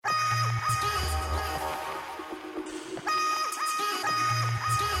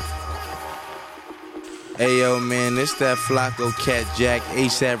Ayo, man, it's that Flocko, Cat Jack,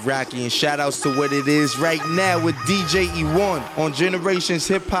 ASAP Rocky, and shout outs to what it is right now with DJ E1 on Generations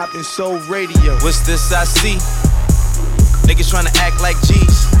Hip Hop and Soul Radio. What's this I see? Niggas tryna act like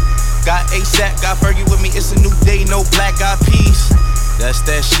G's. Got ASAP, got Fergie with me, it's a new day, no black eyed peas. That's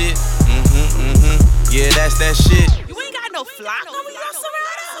that shit, yeah, that's that shit. You ain't got no Flocko, we got some.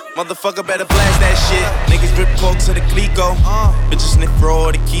 Motherfucker better blast that shit. Niggas rip coke to the glico. Bitches sniff for all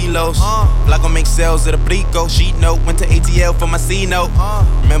the kilos. Flocko make sales at a Blico. Sheet note, went to ATL for my C note.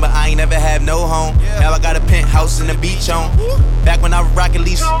 Remember, I ain't never had no home. Now I got a penthouse in the beach home. Back when I was rockin'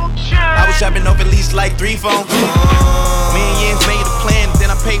 lease, I was trapping off at least like 3 phones. Me and Yins made a plan,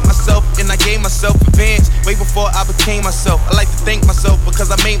 then I paid myself and I gave myself advance. Way before I became myself. I like to thank myself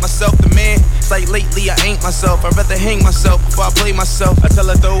because I made myself the man. It's like lately I ain't myself. I'd rather hang myself before I play myself. I tell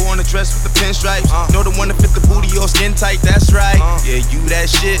her throw on a dress with the pinstripes. Know the one that fit the booty or skin tight, that's right. Yeah, you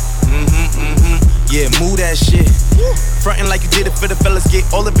that shit. Yeah, move that shit. Frontin' like you did it for the fellas. Get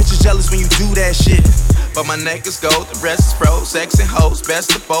all the bitches jealous when you do that shit. But my neck is gold, the rest is froze. Sex and hoes,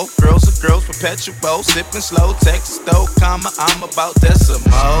 best of both. Girls are girls, perpetual. Sippin' slow, Texas though, comma, I'm about that some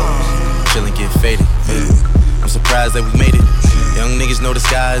more. Chillin' get faded. I'm surprised that we made it. Young niggas know the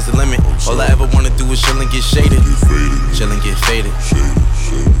sky is the limit. All I ever wanna do is chill and get shaded. Chill and get faded.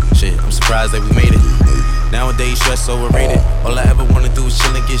 Shit, I'm surprised that we made it. Nowadays, stress overrated. All I ever wanna do is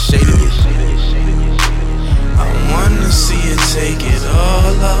chill and get shaded. I wanna see her take it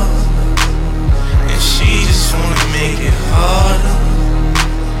all off, and she just wanna make it harder,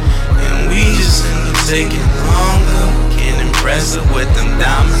 and we just end up taking longer. Can't impress her with them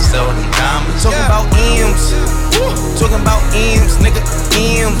diamonds, though them diamonds. Talking about M's, talking about M's, nigga,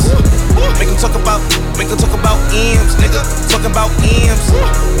 M's. Make them talk about M's, nigga. Talking about M's, nigga. Talking about M's,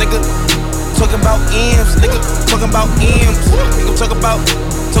 nigga. Talking about M's. Nigga talk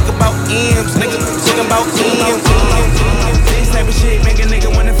about M's, nigga. Talking about M's. This type of shit make a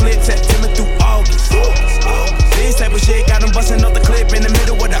nigga wanna flip September through August. This type of shit got them bustin' off the clip in the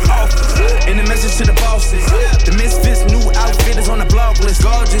middle of the office. And the message to the bosses: the Misfits new outfit is on the blog list.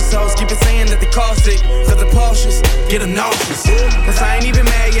 Gorgeous hoes keep it saying that they cost it, cause the Porsches get them nauseous. Cause I ain't even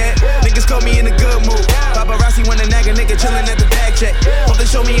mad yet. Niggas caught me in a good mood. Paparazzi wanna nag a nigga chillin' at the bag check. Hope they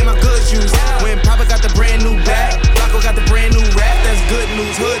show me in my good shoes. When Papa got the brand new bag, Flocko got the brand new rap. That's good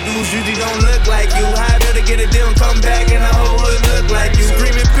news. Hood dudes usually don't look like you. How better get a deal and come back and the whole hood look like you.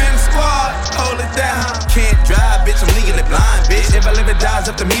 Screaming pimp squad, hold it down. Can't drive, bitch, I'm legally blind, bitch. If I live or die, it's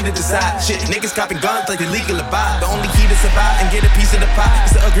up to me to decide. Shit, niggas copping guns like they legal to buy. The only key to survive and get a piece of the pie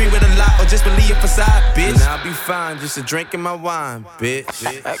is to agree with a lot or just believe a facade, bitch. And I'll be fine, just a drink in my wine, bitch.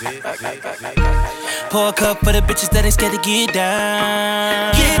 Pour a cup for the bitches that ain't scared to get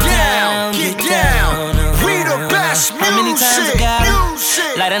down. Get down, get down. We the best music. How many times I got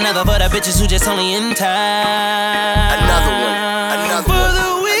light another for the bitches who just only in time. Another one. For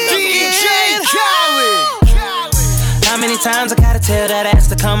the weekend. DJ Khaled. How many times I gotta tell that ass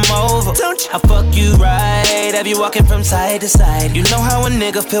to come over? I fuck you right, have you walking from side to side. You know how a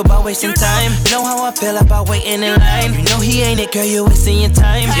nigga feel about wasting time. You know how I feel about waiting in line. You know he ain't it, girl, you wasting your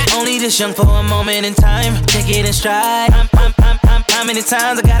time. You're only this young for a moment in time. Take it in stride. How many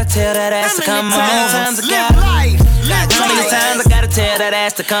times I gotta tell that ass to come over? How many times I gotta tell that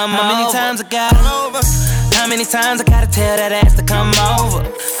ass to come over? How many times I gotta How many times I gotta tell that ass to come over?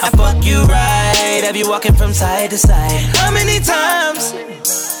 I fuck you right, have you walking from side to side? How many times?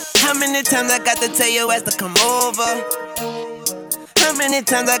 How many times I got to tell your ass to come over? How many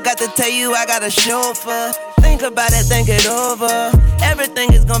times I got to tell you I got a chauffeur? Think about it, think it over.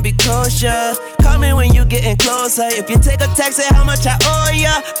 Everything is gonna be kosher. Call me when you getting closer. If you take a taxi, how much I owe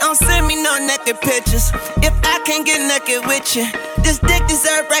ya? Don't send me no naked pictures. If I can't get naked with you, this dick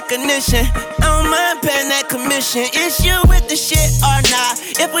deserve recognition. I don't mind paying that commission. Is you with the shit or not?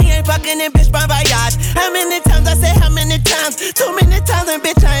 If we ain't fucking, then bitch, bon voyage. How many times I say how many times? Too many times, and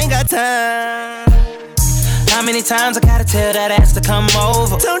bitch, I ain't got time. How many times I gotta tell that ass to come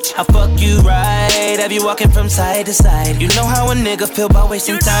over? I fuck you right, have you walking from side to side. You know how a nigga feel about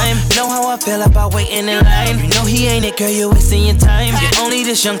wasting time. You know how I feel about waiting in line. You know he ain't it, girl, you wasting your time. You're only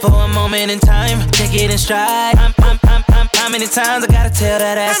this young for a moment in time. Take it in stride. How many times I gotta tell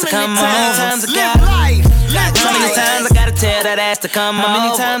that ass to come over? How many times I gotta tell that ass to come over? How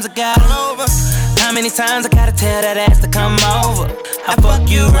many times I gotta How many times I gotta tell that ass to come over? I fuck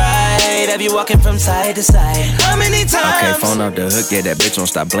you right, have you walking from side to side. How many times? Okay, phone off the hook, yeah, that bitch won't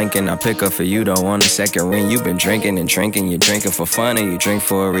stop blinking. I pick up for you, don't want a second ring. You been drinking and drinking, you drinking for fun and you drink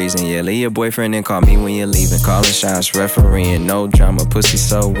for a reason. Yeah, leave your boyfriend and call me when you're leaving. Calling shots, refereeing, no drama. Pussy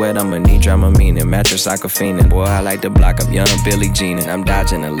so wet, I'ma need drama meaning. Mattress like a fiendin', boy, I like to block up young Billie Jean. And I'm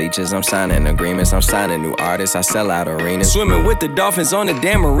dodging the leeches, I'm signing agreements. I'm signing new artists, I sell out arenas. Swimming with the dolphins on the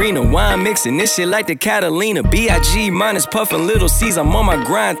damn arena. Wine mixing this shit like the Catalina. B.I.G. minus puffin' little C's, I'm on my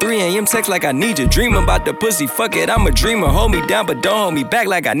grind. 3 a.m. text like I need you. Dream about the pussy, fuck it, I'm a dreamer. Hold me down, but don't hold me back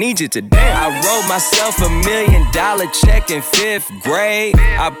like I need you to. Damn, I wrote myself $1 million check in 5th grade.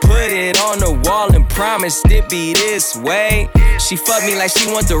 I put it on the wall and promised it be this way. She fuck me like she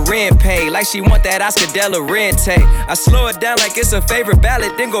want the rent paid, like she want that Oscar De La Renta. I slow it down like it's a favorite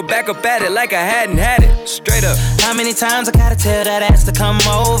ballad, then go back up at it like I hadn't had it. Straight up. How many times I gotta tell that ass to come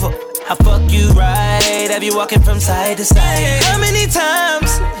over? I fuck you right, have you walking from side to side. How many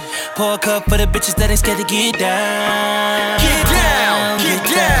times? Pour a cup for the bitches that ain't scared to get down. Get down, get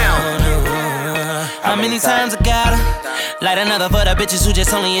down. How many times I gotta light another for the bitches who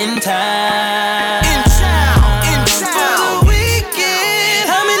just only in time? In town. For the weekend.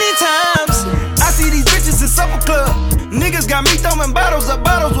 How many times? I see these bitches in Supper Club. Niggas got me throwing bottles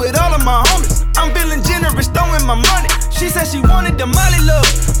with all of my homies. I'm feeling generous, throwing my money. She said she wanted the Molly love.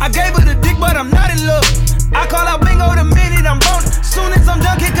 I gave her the dick, but I'm not in love. I call out bingo the minute I'm boning. Soon as I'm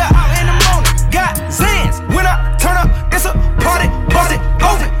done, kick her out in the morning. Got Zans, when I turn up, it's a party. Bust it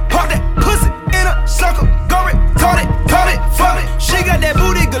open, pop that pussy in a circle. Go retarded, call it, fuck it. She got that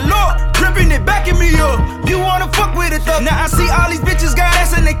booty galore, gripping it, backing me up. You wanna fuck with it though? Now I see all these bitches got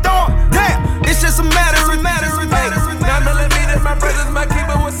ass and they throwin'. Damn, it's just a matter. 9mm, my brothers, my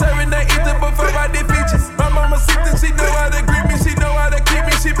keeper was serving that ether before I did features. My mama sick and she know how to greet me, she know how to keep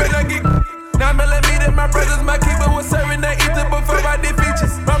me, she better get. 9mm, my brothers, my keeper was serving that ether before I did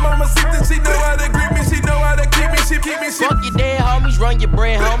features. My mama sick and she know how to greet me, she know how to keep me, she keep me, she. Fuck your dead homies, run your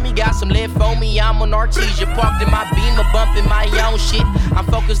bread, homie. Got some lead for me, I'm on Artesia. Parked in my Beamer, bumping my own shit. I'm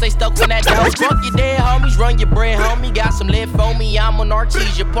focused, they stuck on that dough. Fuck your dead homies, run your bread, homie. Got some lead for me, I'm on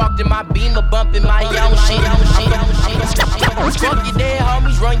Artesia. Parked in my Beamer, bumping my own shit. Fuck your dead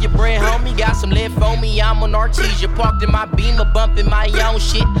homies, run your bread, homie. Got some lead for me, I'm on Artesia. Parked in my Beamer, bumping my own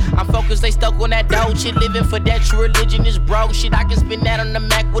shit. I'm focused, they stuck on that dough shit. Living for that true religion is broke shit. I can spin that on the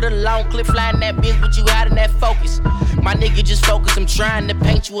Mac with a long clip, flying that bitch, but you out in that focus. My nigga just focus, I'm trying to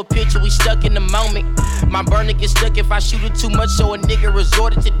paint you a picture, we stuck in the moment. My burner gets stuck if I shoot it too much, so a nigga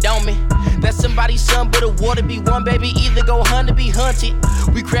resorted to doming. That's somebody's son, but a water be one, baby, either go hunt or be hunted.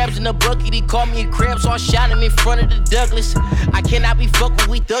 We crabs in a bucket, he called me a crab, so I shot him in front of the Douglas. I cannot be fucking,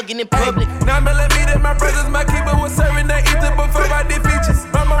 we thuggin' in public. 9mm, my brothers, my keeper was serving that ether before I did features.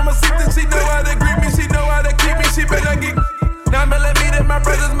 My mama sick and she know how to greet me, she know how to keep me, she better get. 9mm, my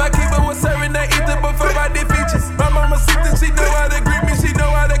brothers, my keeper was serving that ether before I did features. My mama sick and she know how to greet me, she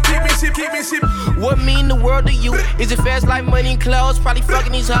know how to keep me, she keep me, she. What mean the world to you? Is it fast like money and clothes? Probably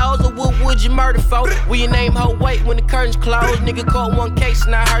fucking these hoes, or what would you murder for? Will your name hold weight when the curtains close? Nigga caught one case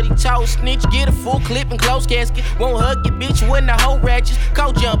and I heard he told snitch. Get a full clip and close casket. Won't hug your bitch when the whole ratchets.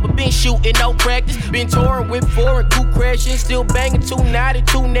 Cold jumper, been shooting, no practice. Been touring with foreign coup crashing. Still banging, too naughty,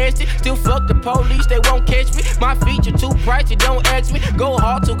 too nasty. Still fuck the police, they won't catch me. My feature too pricey, don't ask me. Go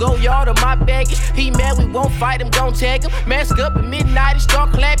hard to go yard on my baggage. He mad, we won't fight him, gon' tag him. Mask up at midnight and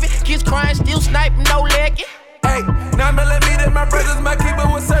start clapping. Kids crying, still sniping, no legging. Hey, 9mm, my brothers, my keeper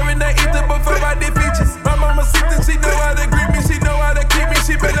was serving that ether before I did features. My mama sick and she know how to greet me, she know how to keep me,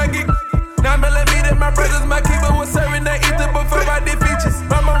 she better get. 9mm, my brothers, my keeper was serving that ether before I did features.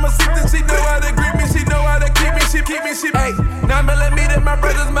 My mama sick and she know how to greet me, she know how to keep me, she keep me, she. Hey, 9mm, my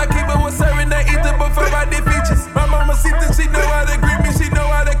brothers, my keeper was serving that ether before I did features. My mama sick and she know how to greet me, she know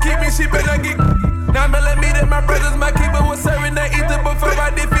how to keep me, she better get. 9mm, my brothers, my keeper was serving that ether before I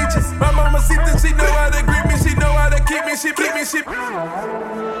did features. My mama sick and she know how to greet me, she know how to keep me, she keep me, she. I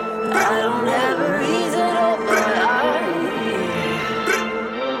don't have a reason to open eyes.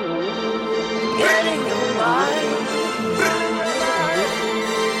 Getting your mind.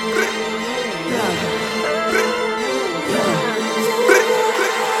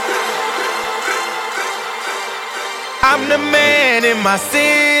 I'm the man in my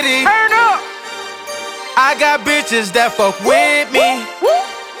city. Turn up. I got bitches that fuck with me.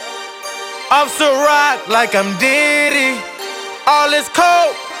 Off the rock like I'm Diddy. All is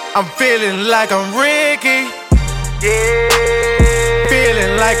cold, I'm feeling like I'm Ricky. Yeah.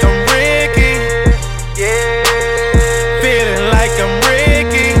 Feeling like I'm Ricky. Yeah. Feeling like I'm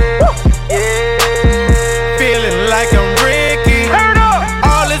Ricky. Yeah. Feeling like I'm Ricky.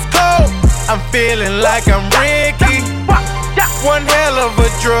 All is cold, I'm feeling like I'm Ricky. One hell of a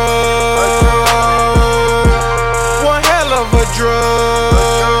drug.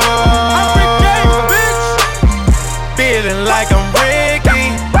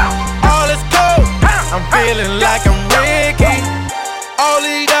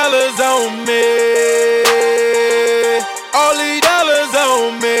 on me. All these dollars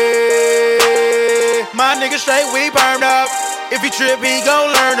on me. My nigga straight, we burned up. If he trip, he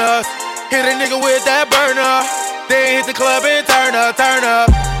gon' learn us. Hit a nigga with that burner. Then hit the club and turn up, turn up.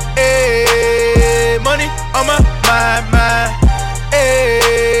 Ayy, money on my mind.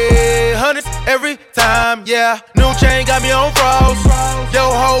 Ayy, hundreds every time, yeah. New chain got me on froze. Yo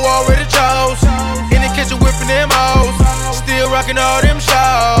ho already chose. In the kitchen whipping them hoes. Still rocking all them shows.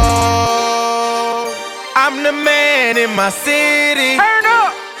 I'm the man in my city. Turn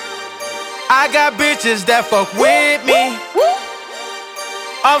up. I got bitches that fuck with me.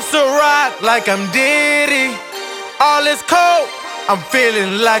 Off so rock like I'm Diddy. All is cold, I'm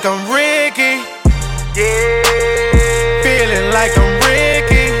feeling like I'm Ricky. Yeah. Feeling like I'm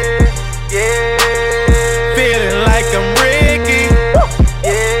Ricky. Yeah. Feeling like I'm Ricky.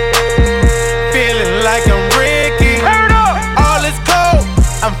 Yeah. Feeling like I'm Ricky. All is cold,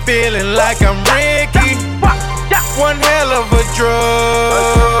 I'm feeling like I'm Ricky. One hell of a drug.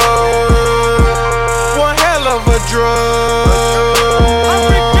 One hell of a drug.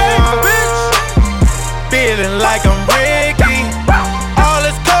 Feeling like I'm Ricky. All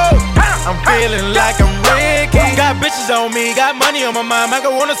is cold, I'm feeling like I'm Ricky. Got bitches on me, got money on my mind. I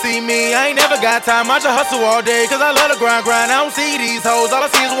wanna see me, I ain't never got time. I just hustle all day, cause I love the grind. I don't see these hoes, all I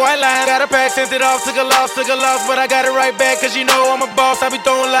see is white lines. Got a pack, sent it off, took a loss, but I got it right back, cause you know I'm a boss. I be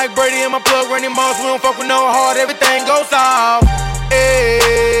throwing like Brady in my plug, Randy Moss. We don't fuck with no hard, everything goes soft.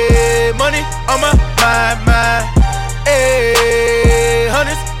 Ayy, money on my mind. Ayy,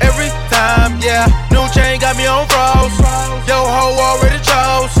 hundreds every time, yeah. New chain got me on froze. Yo ho already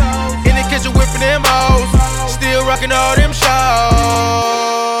chose. In the kitchen whipping them hoes. Still rocking all them shows.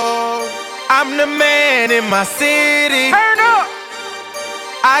 I'm the man in my city. Turn up.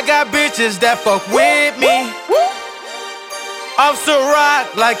 I got bitches that fuck with me. Off so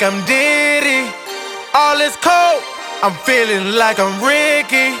rock like I'm Diddy. All is cold, I'm feeling like I'm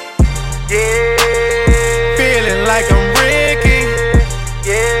Ricky. Yeah. Feeling like I'm Ricky.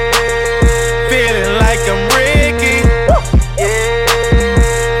 Yeah. Feeling like I'm Ricky. Yeah.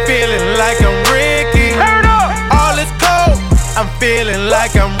 Feeling like I'm Ricky. All is cold, I'm feeling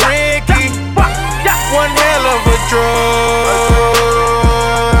like I'm Ricky. One hell of a drug.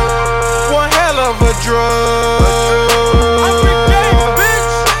 One hell of a drug.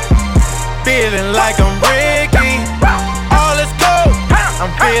 Feeling like I'm Ricky. All is cold,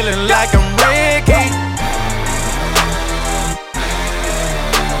 I'm feeling like I'm Ricky.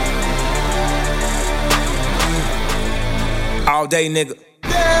 All day, nigga.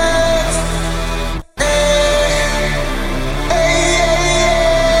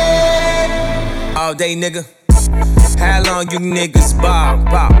 All day, nigga. How long you niggas ball?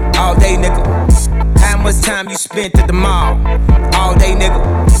 All day, nigga. How much time you spent at the mall? All day, nigga.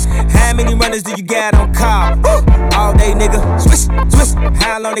 How many runners do you got on call? All day, nigga. Swish.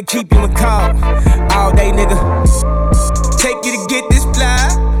 How long they keep you in call? All day, nigga. Take you to get this fly?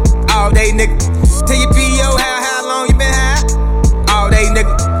 All day, nigga. Tell your P.O. how long you been high? All day,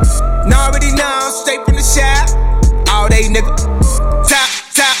 nigga. Already know, straight from the shop. All day, nigga. Top,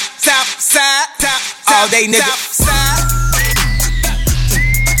 side. All day, nigga.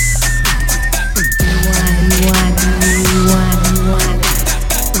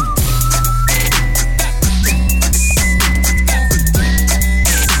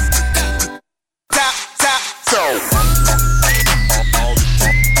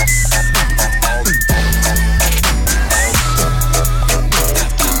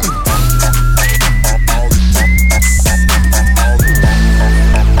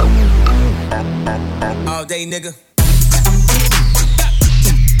 All day, nigga.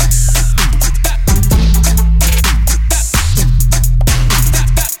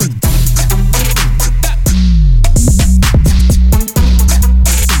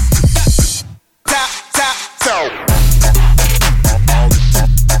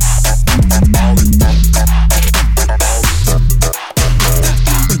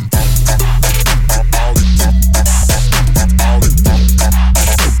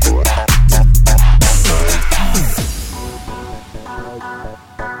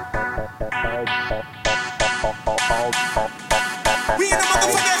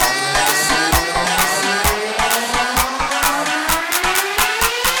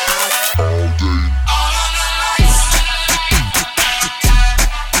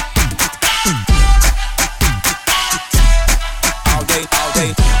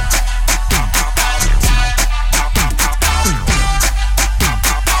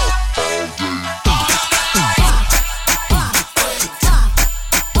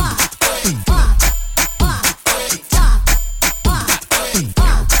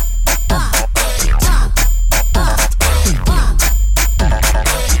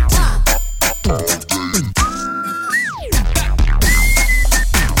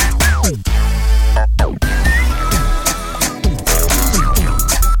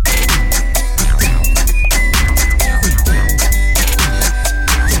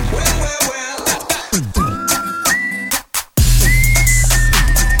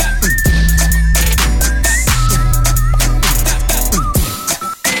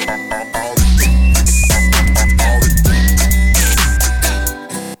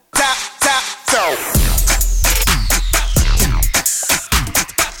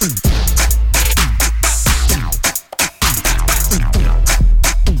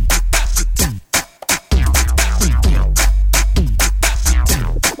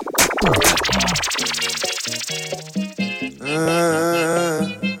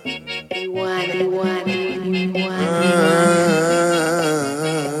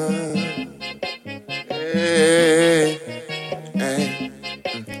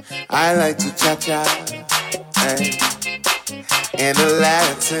 I like to cha-cha, hey, in a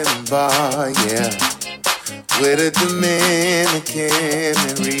Latin bar, yeah, with a Dominican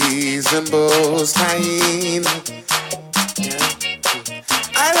that resembles hyena. Yeah.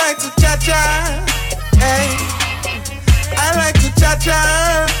 I like to cha-cha, hey, I like to cha-cha,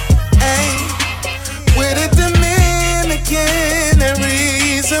 hey, with a Dominican that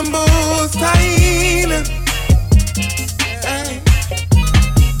resembles hyena.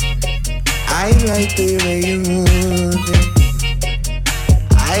 I like the way you move it.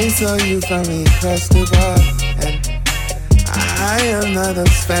 I saw you from across the bar, and I am not of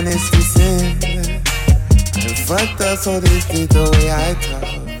Spanish descent. I'm fucked up, so this is the way I talk.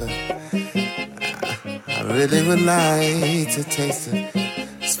 But I really would like to taste the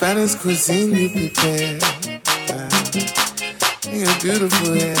Spanish cuisine you prepare. You're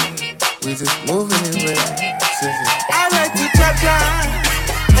beautiful, yeah. We just moving it with. I like to cha-cha,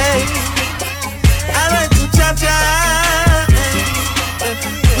 hey. I like to cha-cha,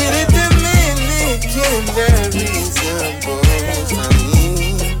 with a Dominican that resembles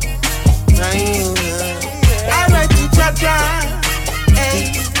I like to cha-cha,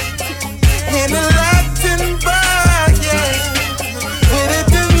 in a Latin bar, yeah, with a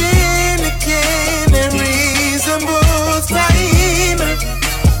Dominican that resembles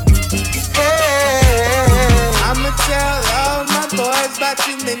I'ma tell all my boys about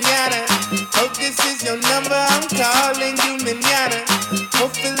you, manana. Hope this is your number, I'm calling you manana.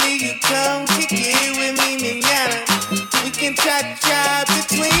 Hopefully you come kick it with me manana. We can cha-cha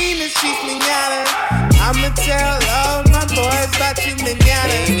between the streets manana. I'ma tell all my boys about you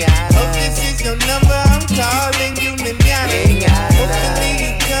manana. Hope this is your number, I'm calling you manana. Hopefully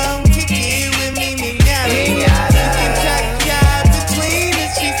you come kick it with me manana. We can cha-cha between the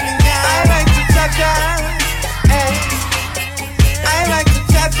streets manana. I like to cha-cha, ay. I like to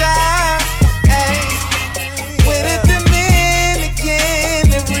cha-cha.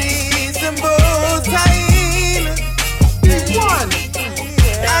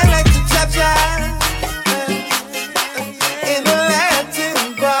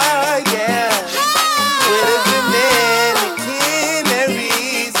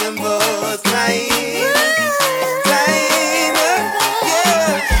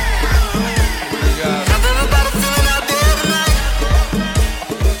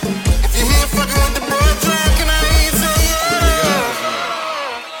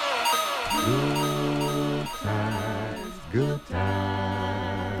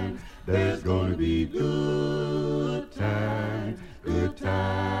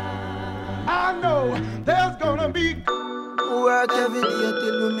 Work every day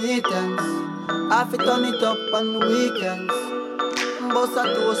till we meet ends. Half it turn it up on the weekends. Bust a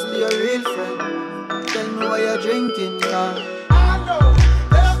toast to your real friend. Tell me what you're drinking, girl. I know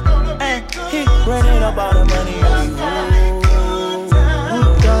there's gonna be he running up all the money on the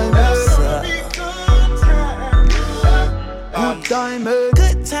good time,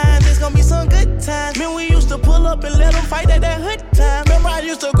 good times, it's gonna be some good times. Man, we used to pull up and let them fight at that hood time. Remember I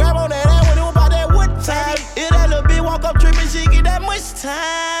used to grab on that ass when it was about that wood time. If that little bitch walk up tripping, she get that much time.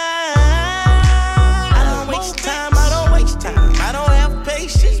 I don't waste time, I don't waste time. I don't have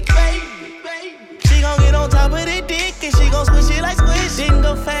patience, baby. She gon' get on top of the dick and she gon' squish it like squish. She can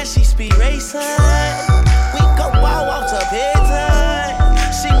go fast, she speed racing. We go wild walks up head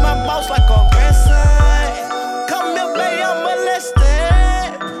time. She my boss like a grandson. Come here, baby, I'm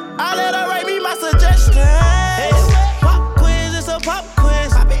molested. I let her write me my suggestions. Pop quiz, it's a pop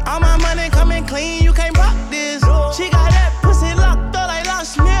quiz. All my money coming clean, you can't pop this. She got that pussy locked up like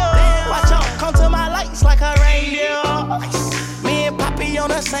lost milk. Watch out, come to my lights like a reindeer. Me and Poppy on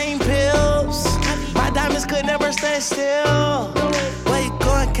the same pills. My diamonds could never stand still. Where you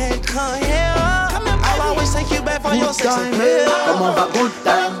going, can't come here. I'll always take you back for your sex appeal. Come over, good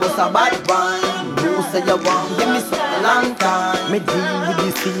time, but a bad one. You say you want, give me something long time. Me deal with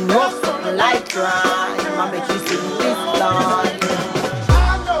this thing, rough something like crime. I make you sing this line.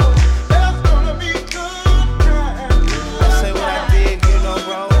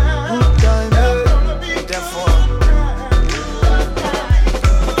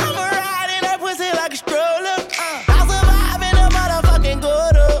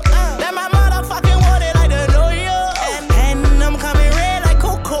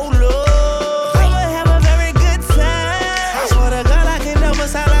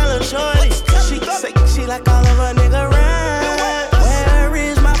 Like all of a nigga rhyme. Where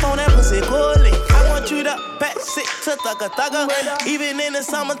is my phone? That pussy coolly. I want you to pass it to thugger. Even in the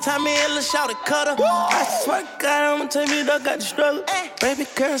summertime, me and Lil' Shawty cutter. I swear to God, I'ma tell you, dog got the struggle. Baby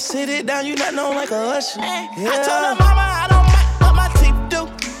girl, sit it down, you not known like a usher. Yeah. I told her mama I don't mind what my teeth do.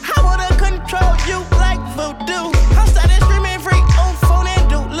 I would voodoo. I'm starting screaming freak on phone and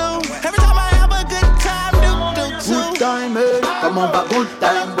doodloo. Every time I have a good time, do. Good time, eh? Come on back, good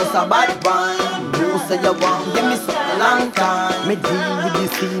time, what's a bad wine? You say you want, give me something long time. Me deal with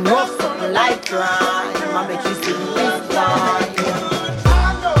this scene, walk something like crime. I make you sing this time.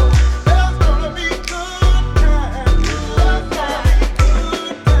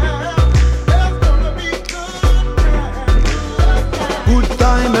 Good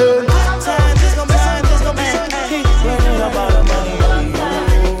time, eh? This gon' be fun, this gon' be fun. Keep running up all the money on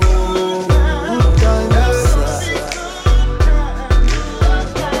you. Good time, eh?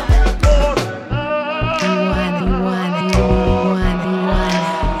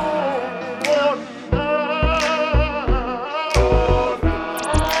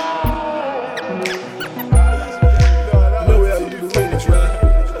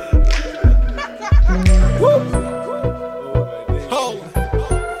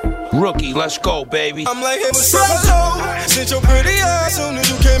 Rookie, let's go, baby. I'm like, hey, what's up, hello? Since your pretty ass soon as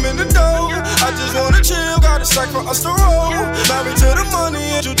you came in the door. I just wanna chill, got a sack for us to roll. Married to the money,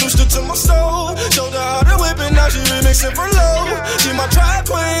 introduced her to my soul. Showed her how to whip it, now she remixing for low. She my trap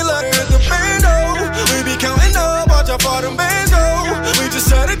queen, let her hit the bando. We be counting up, watch how far them bands go. We just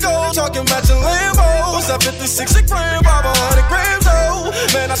set it go, talking matching Lambos. At 56 a gram, 500 grams, oh.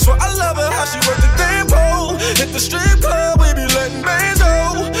 Man, I swear I love her, how she work the damn pole. Hit the strip club, we be letting bands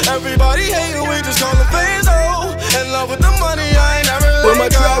go. Everybody hatin', we just call them fans, oh. In love with the money, I ain't never let Where my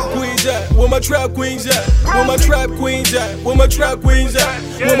go. trap queens at? Where my trap queens at? Where my trap queens at? Where my trap queens at?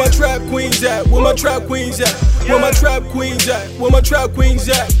 Where my trap queens at? Where my trap queens at? Where my trap queens at? Where my trap queens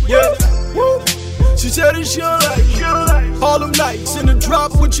at? Yeah. Woo. She said it's your life. All them nights in the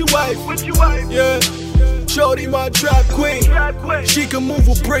drop with your wife. Yeah. Shorty my trap queen. She can move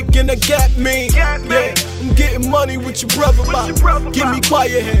a brick in a gap mean. Yeah, I'm getting money with your brother mouth. Give me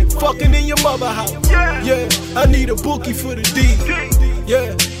quiet head, fucking in your mother house. Yeah, I need a bookie for the D.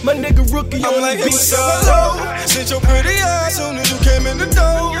 Yeah, my nigga rookie on the beat. Hello, since your pretty ass soon as you came in the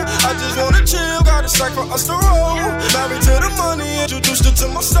door. I just wanna chill, got a sack for us to roll. Married to the money, introduced her to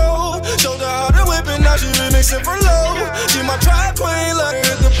my soul. Showed her how to whip it, now she remixing for low. She my trap queen, let her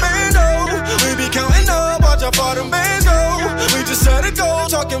hit the bando. We be counting up, watch how far them bands go. We just set it go,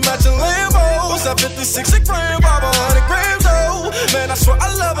 talking matching Lambos. At 56 a gram, 500 grams, oh. Man, I swear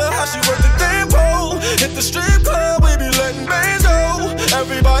I love her, how she work the damn pole. Hit the strip club, we be letting bands go.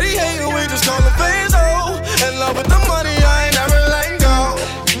 Everybody hatin', we just call them fans, oh. In love with the money, I ain't never letting go.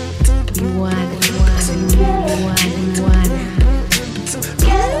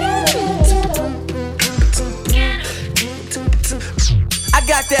 I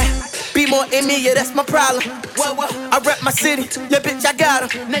got that. Be more in me, yeah, that's my problem. I rep my city, yeah, bitch, I got 'em.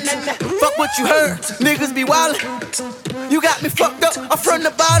 Fuck what you heard, niggas be wildin'. You got me fucked up, I'm from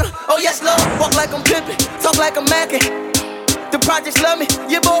the bottom. Oh yes, Lord, walk like I'm pimpin', talk like I'm mackin'. The projects love me,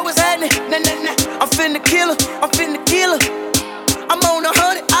 yeah, boy, what's happening? I'm finna kill 'em, I'm finna kill 'em. I'm on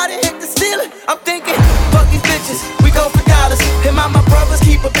 100, I done hit the ceiling. I'm thinking, fuck these bitches, we go for dollars. And my brothers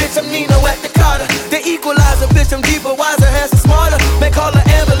keep a bitch, I'm Nino at the Carter. The equalizer, bitch, I'm deeper, wiser, handsome, smarter. Make all the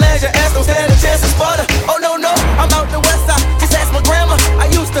ambulance, your ass don't stand a chance to Sparta. Oh no, no, I'm out the west side, just ask my grandma. I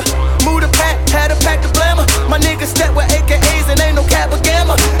used to move the pack, had a pack to blammer. My niggas step with AKAs and ain't no cap or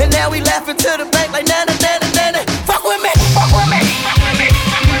gamma. And now we laughing to the bank like nana, nana, nana. Fuck with me, fuck with me, fuck with me,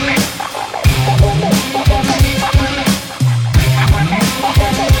 fuck with me.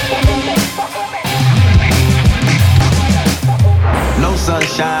 No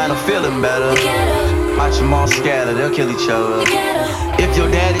sunshine, I'm feeling better. Watch them all scatter, they'll kill each other. If your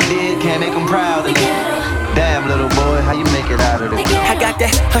daddy did, can't make him proud of you. Damn, little boy, how you make it out of it? I got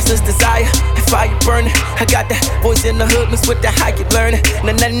that hustler's desire, and fire burning. I got that voice in the hood, mixed with that how you learning.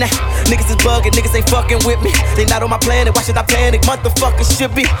 Nah, nah, nah, niggas is bugging, niggas ain't fucking with me. They not on my planet, why should I panic? Motherfuckers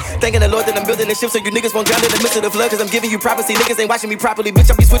should be thanking the Lord that I'm building this ship so you niggas won't drown in the midst of the flood. Cause I'm giving you prophecy, niggas ain't watching me properly.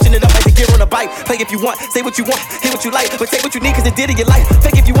 Bitch, I be switching it up like the gear on a bike. Play if you want, say what you want, hear what you like. But take what you need cause it did in your life.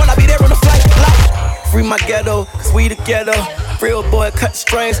 Fake if you want, I'll be there on the flight. Free my ghetto, cause we together. Real boy, cut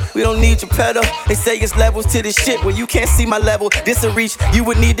strings, we don't need your pedal. They say it's levels to this shit, well you can't see my level. This a reach, you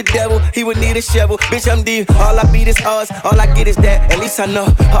would need the devil, he would need a shovel. Bitch, I'm deep, all I beat is odds, all I get is that. At least I know,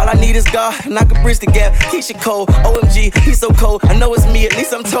 all I need is God, and I can bridge the gap. Keisha Cole, OMG, he's so cold, I know it's me, at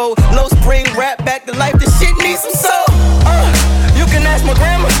least I'm told. Low spring, rap back to life, this shit needs some soul. You can ask my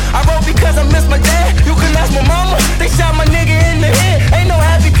grandma, I wrote because I miss my dad. You can ask my mama, they shot my nigga in the head. Ain't no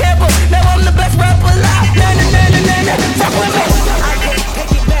happy camper, now I'm the best rapper alive. Nah, nah, nah, nah, nah, nah, fuck with me. I can't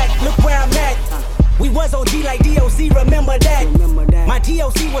take it back, look where I'm at. We was OG like DOC, remember that. My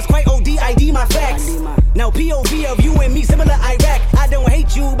DOC was quite OD, ID my facts. Now POV of you and me, similar Iraq. I don't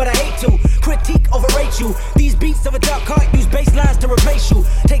hate you, but I hate to critique, overrate you. These beats of a dark heart use bass lines to replace you.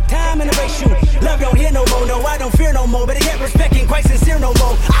 Take time and erase you. Love don't hear no more, no, I don't fear no more. But I get respect ain't quite sincere no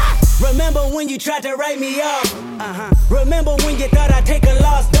more. Remember when you tried to write me off? Remember when you thought I'd take a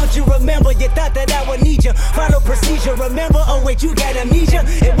loss? Don't you remember? You thought that I would need you. Follow procedure, remember? Oh wait, you got amnesia.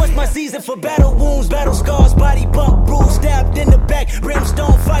 It was my season for battle wounds, battle scars, body bump, bruise, stabbed in the back,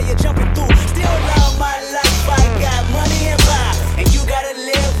 brimstone fire jumping through. Still love my life, I got money and power, and you gotta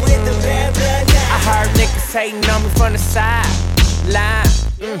live with the bad blood now. I heard niggas hating on me from the sideline.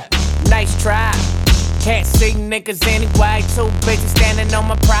 Nice try. Can't see niggas anyway, too busy standing on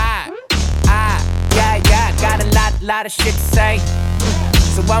my pride. Yeah, got a lot of shit to say.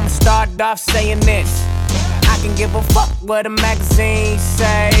 So I'ma start off saying this. I can give a fuck what a magazine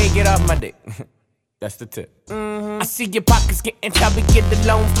say. Get off my dick. That's the tip. I see your pockets getting chubby, get the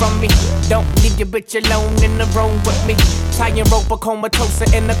loan from me. Don't leave your bitch alone in the room with me. Tying rope a comatose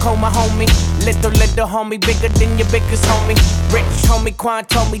in the coma, homie. Little homie, bigger than your biggest homie. Rich homie, Quan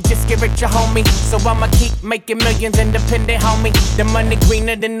told me, just get richer, homie. So I'ma keep making millions independent, homie. The money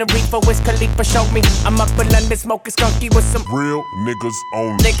greener than the reefer, Wiz Khalifa showed me. I'm up in London smoking skunky with some real niggas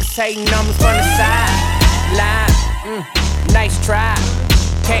only. Niggas hating on me from the sideline. Nice try.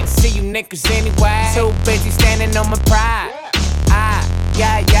 Can't see you niggas anyway. Too busy standing on my pride.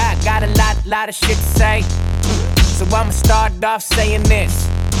 Yeah, got a lot of shit to say. So I'ma start off saying this.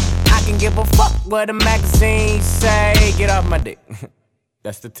 I can give a fuck what a magazine say. Get off my dick.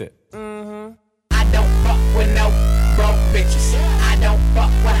 That's the tip. I don't fuck with no broke bitches. I don't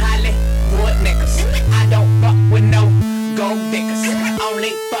fuck with Hollywood niggas. I don't fuck with no gold diggers. Only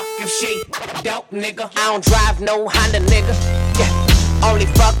fuck if she dope, nigga. I don't drive no Honda, nigga. Yeah. Only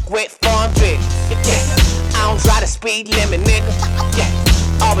fuck with foreign bitches. Yeah. I don't drive the speed limit, nigga. Yeah.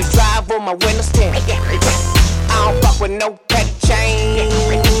 Always drive with my windows tinted. Yeah. I don't fuck with no petty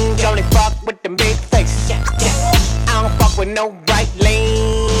change. Only fuck with them big faces. Yeah. I don't fuck with no bright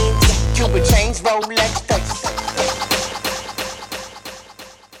lanes. Cuban chains, Rolex faces.